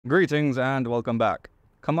Greetings and welcome back.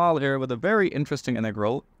 Kamal here with a very interesting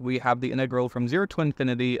integral. We have the integral from 0 to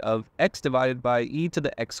infinity of x divided by e to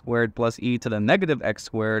the x squared plus e to the negative x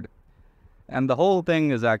squared, and the whole thing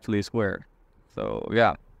is actually squared. So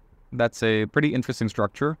yeah, that's a pretty interesting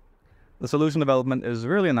structure. The solution development is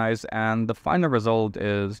really nice and the final result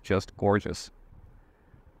is just gorgeous.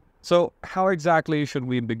 So how exactly should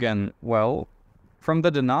we begin? Well, from the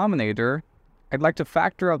denominator, I'd like to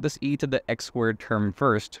factor out this e to the x squared term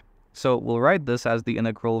first. So we'll write this as the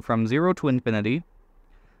integral from 0 to infinity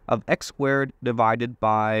of x squared divided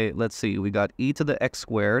by, let's see, we got e to the x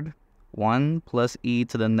squared, 1 plus e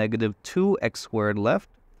to the negative 2x squared left,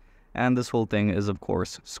 and this whole thing is, of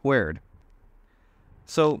course, squared.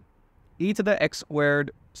 So e to the x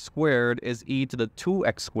squared is e to the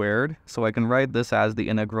 2x squared, so I can write this as the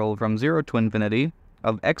integral from 0 to infinity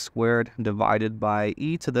of x squared divided by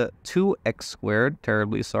e to the 2x squared,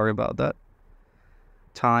 terribly sorry about that,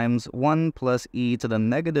 times 1 plus e to the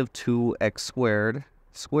negative 2x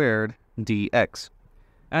squared dx.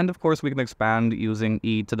 And of course we can expand using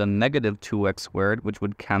e to the negative 2x squared, which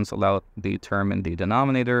would cancel out the term in the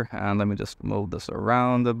denominator. And let me just move this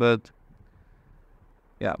around a bit.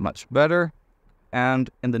 Yeah, much better. And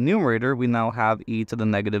in the numerator, we now have e to the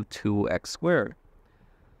negative 2x squared.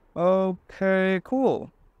 Okay,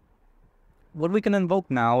 cool. What we can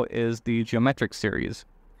invoke now is the geometric series,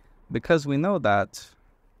 because we know that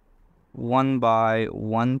 1 by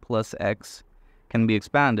 1 plus x can be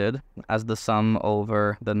expanded as the sum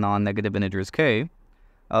over the non-negative integers k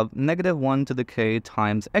of negative 1 to the k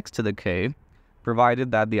times x to the k,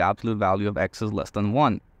 provided that the absolute value of x is less than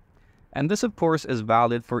 1. And this, of course, is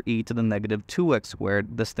valid for e to the negative 2x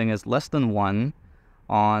squared. This thing is less than 1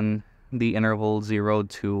 on the interval 0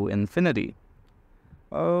 to infinity.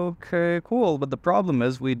 Okay, cool. But the problem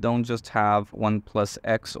is we don't just have 1 plus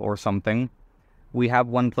x or something. We have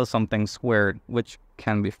 1 plus something squared, which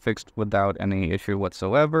can be fixed without any issue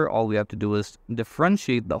whatsoever. All we have to do is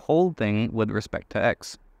differentiate the whole thing with respect to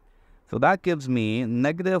x. So that gives me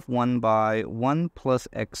negative 1 by 1 plus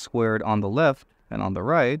x squared on the left, and on the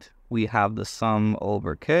right, we have the sum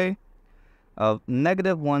over k of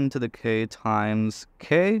negative 1 to the k times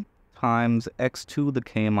x to the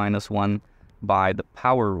k minus 1 by the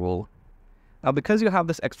power rule. Now, because you have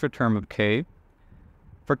this extra term of k,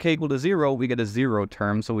 for k equal to 0, we get a 0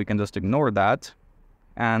 term, so we can just ignore that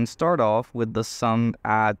and start off with the sum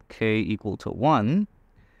at k equal to 1.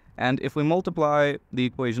 And if we multiply the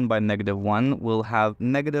equation by negative 1, we'll have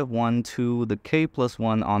negative 1 to the k plus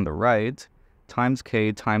 1 on the right times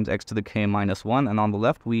k times x to the k minus 1. And on the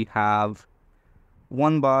left, we have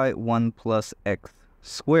 1 by 1 plus x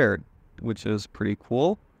squared, which is pretty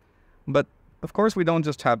cool. But of course, we don't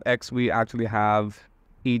just have x, we actually have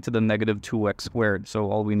e to the negative 2x squared.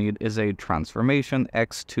 So all we need is a transformation,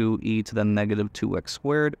 x to e to the negative 2x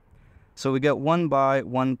squared. So we get 1 by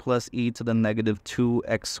 1 plus e to the negative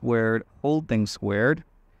 2x squared, whole thing squared,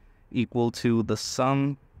 equal to the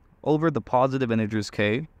sum over the positive integers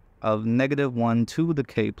k of negative 1 to the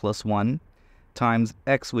k plus 1 times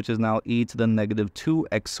x, which is now e to the negative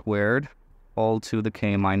 2x squared, all to the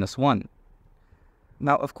k minus 1.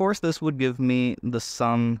 Now, of course, this would give me the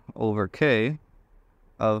sum over k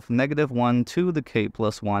of negative 1 to the k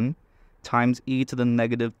plus 1 times e to the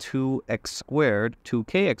negative 2x squared,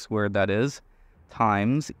 2kx squared that is,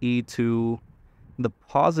 times e to the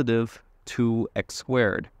positive 2x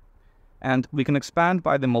squared. And we can expand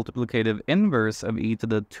by the multiplicative inverse of e to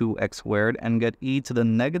the 2x squared and get e to the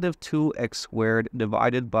negative 2x squared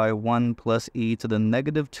divided by 1 plus e to the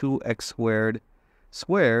negative 2x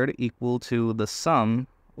squared equal to the sum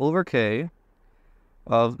over k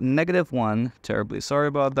of negative 1, terribly sorry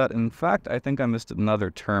about that. In fact, I think I missed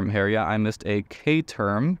another term here. Yeah, I missed a k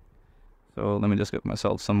term. So let me just give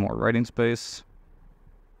myself some more writing space.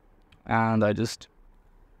 And I just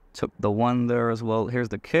took the 1 there as well. Here's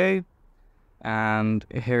the k, and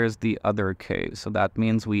here's the other k. So that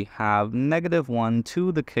means we have negative 1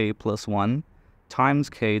 to the k plus 1 times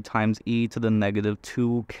k times e to the negative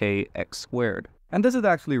 2kx squared. And this is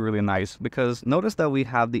actually really nice because notice that we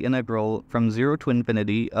have the integral from 0 to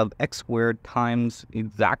infinity of x squared times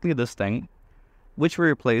exactly this thing, which we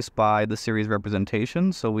replace by the series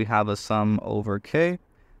representation. So we have a sum over k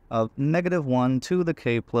of negative 1 to the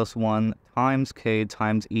k plus 1 times k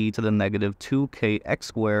times e to the negative 2kx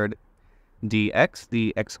squared dx,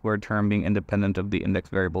 the x squared term being independent of the index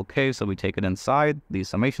variable k, so we take it inside the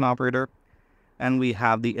summation operator. And we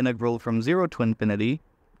have the integral from 0 to infinity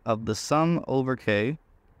of the sum over k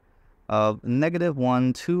of negative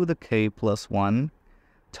 1 to the k plus 1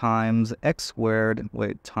 times x squared,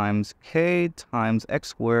 times k times x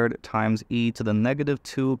squared times e to the negative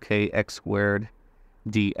 2kx squared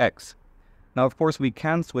dx. Now, of course, we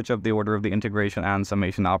can switch up the order of the integration and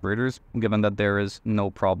summation operators, given that there is no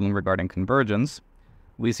problem regarding convergence.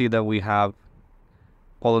 We see that we have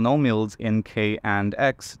polynomials in k and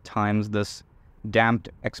x times this damped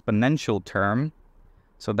exponential term.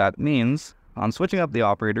 So that means, on switching up the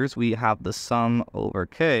operators, we have the sum over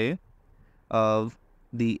k of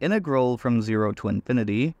the integral from 0 to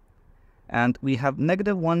infinity, and we have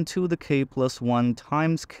negative 1 to the k plus 1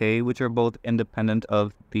 times k, which are both independent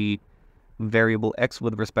of the variable x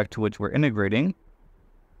with respect to which we're integrating.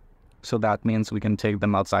 So that means we can take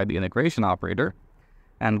them outside the integration operator.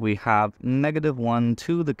 And we have negative 1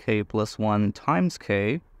 to the k plus 1 times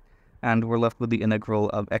k, and we're left with the integral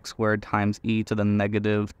of x squared times e to the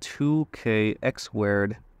negative 2kx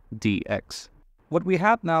squared dx. What we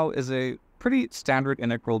have now is a pretty standard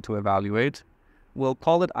integral to evaluate. We'll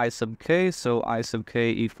call it I sub k, so I sub k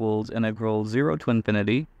equals integral 0 to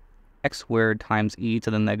infinity x squared times e to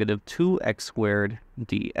the negative 2x squared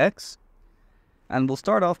dx. And we'll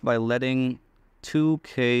start off by letting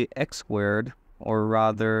 2kx squared, or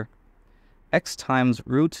rather x times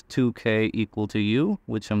root 2k equal to u,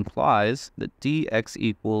 which implies that dx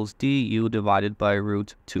equals du divided by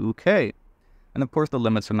root 2k. And of course the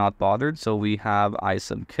limits are not bothered, so we have I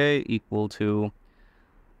sub k equal to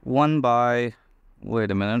 1 by,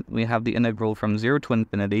 we have the integral from 0 to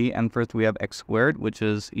infinity, and first we have x squared, which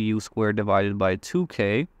is u squared divided by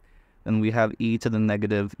 2k, then we have e to the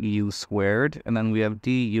negative u squared, and then we have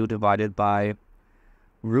du divided by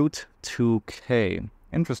root 2k.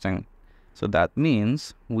 Interesting. So that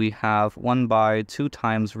means we have 1 by 2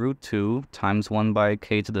 times root 2 times 1 by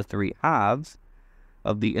k to the 3 halves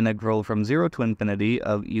of the integral from 0 to infinity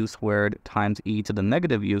of u squared times e to the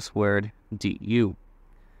negative u squared du.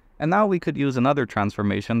 And now we could use another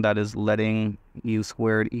transformation, that is letting u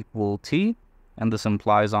squared equal t, and this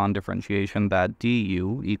implies on differentiation that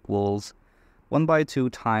du equals 1 by 2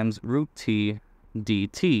 times root t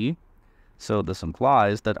dt. So this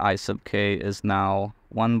implies that I sub k is now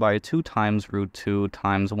 1 by 2 times root 2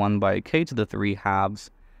 times 1 by k to the 3 halves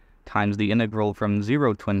times the integral from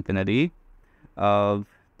 0 to infinity of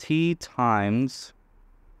t times,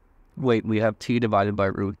 we have t divided by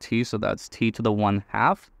root t, so that's t to the 1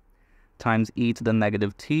 half times e to the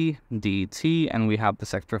negative t dt, and we have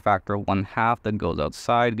this extra factor of 1 half that goes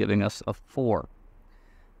outside, giving us a 4.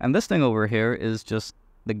 And this thing over here is just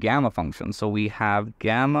the gamma function. So we have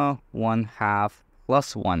gamma 1 half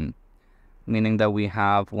plus 1, meaning that we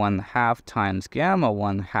have 1 half times gamma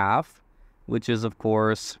 1 half, which is of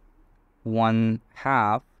course 1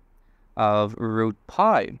 half of root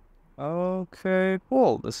pi. Okay,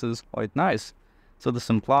 cool. This is quite nice. So this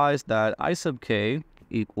implies that I sub k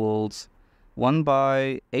equals 1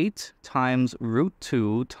 by 8 times root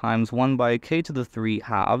 2 times 1 by k to the 3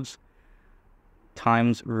 halves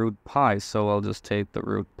times root pi. So I'll just take the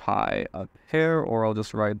root pi up here, or I'll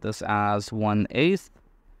just write this as 1/8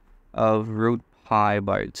 of root pi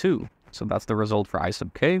by 2. So that's the result for I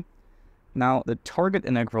sub k. Now, the target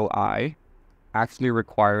integral I actually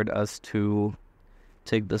required us to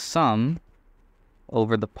take the sum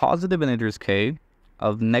over the positive integers k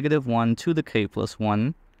of negative 1 to the k plus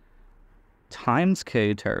 1 times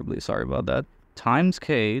k, times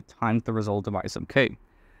k times the result of I sub k,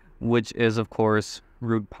 which is, of course,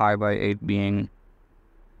 root pi by 8 being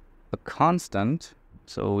a constant.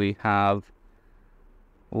 So we have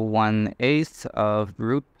 1/8 of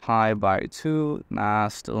root pi by 2.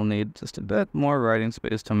 Still need just a bit more writing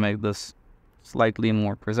space to make this slightly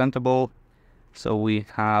more presentable. So we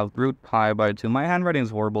have root pi by 2. My handwriting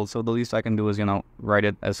is horrible, so the least I can do is, write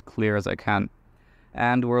it as clear as I can.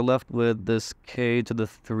 And we're left with this k to the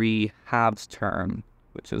 3 halves term,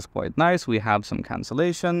 which is quite nice. We have some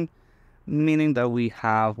cancellation, meaning that we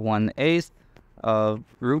have 1/8 of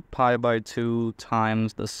root pi by 2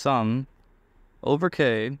 times the sum over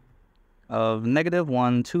k of negative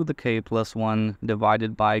 1 to the k plus 1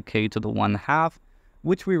 divided by k to the 1 half,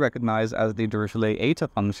 which we recognize as the Dirichlet eta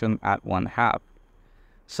function at 1 half.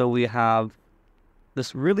 So we have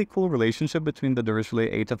this really cool relationship between the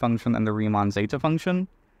Dirichlet eta function and the Riemann zeta function,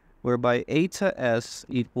 whereby eta s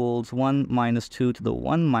equals 1 minus 2 to the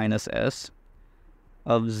 1 minus s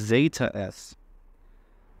of zeta s.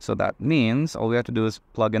 So that means all we have to do is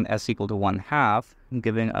plug in s equal to 1 half,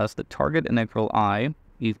 giving us the target integral I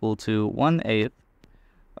equal to 1/8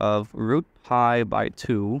 of root pi by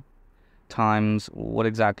 2 times, what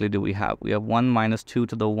exactly do we have? We have 1 minus 2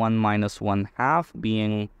 to the 1 minus 1 half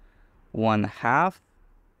being 1 half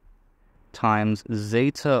times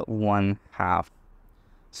zeta 1 half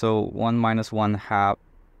So 1 minus 1/2.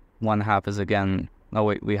 1/2 is again... Oh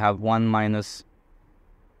wait, we have 1 minus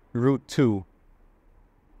root 2.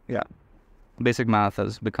 Yeah, basic math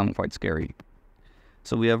has become quite scary.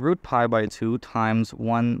 So we have root pi by 2 times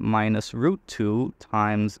 1 minus root 2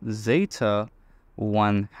 times zeta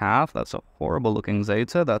 1/2. That's a horrible looking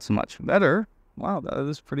zeta. That's much better. Wow, that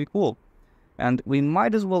is pretty cool. And we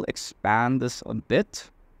might as well expand this a bit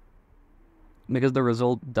because the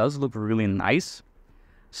result does look really nice.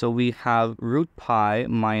 So we have root pi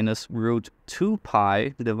minus root 2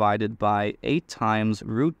 pi divided by 8 times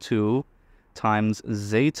root 2 times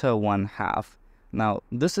zeta 1/2. Now,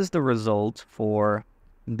 this is the result for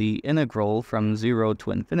the integral from 0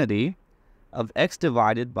 to infinity of x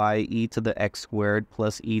divided by e to the x squared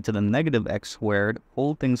plus e to the negative x squared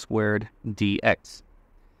whole thing squared dx.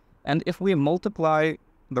 And if we multiply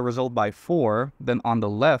the result by 4, then on the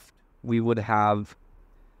left, we would have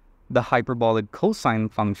the hyperbolic cosine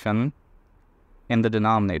function in the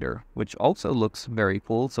denominator, which also looks very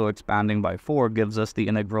cool. So expanding by 4 gives us the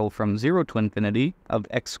integral from 0 to infinity of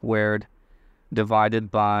x squared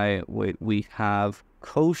divided by, we have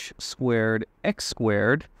cosh squared x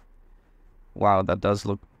squared. Wow, that does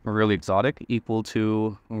look really exotic, equal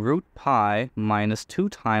to root pi minus 2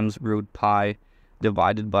 times root pi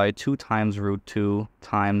divided by 2 times root 2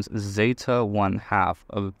 times zeta 1/2.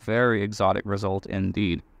 A very exotic result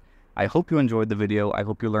indeed. I hope you enjoyed the video. I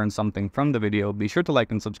hope you learned something from the video. Be sure to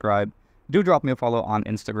like and subscribe. Do drop me a follow on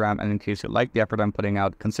Instagram, and in case you like the effort I'm putting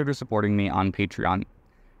out, consider supporting me on Patreon.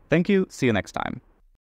 Thank you. See you next time.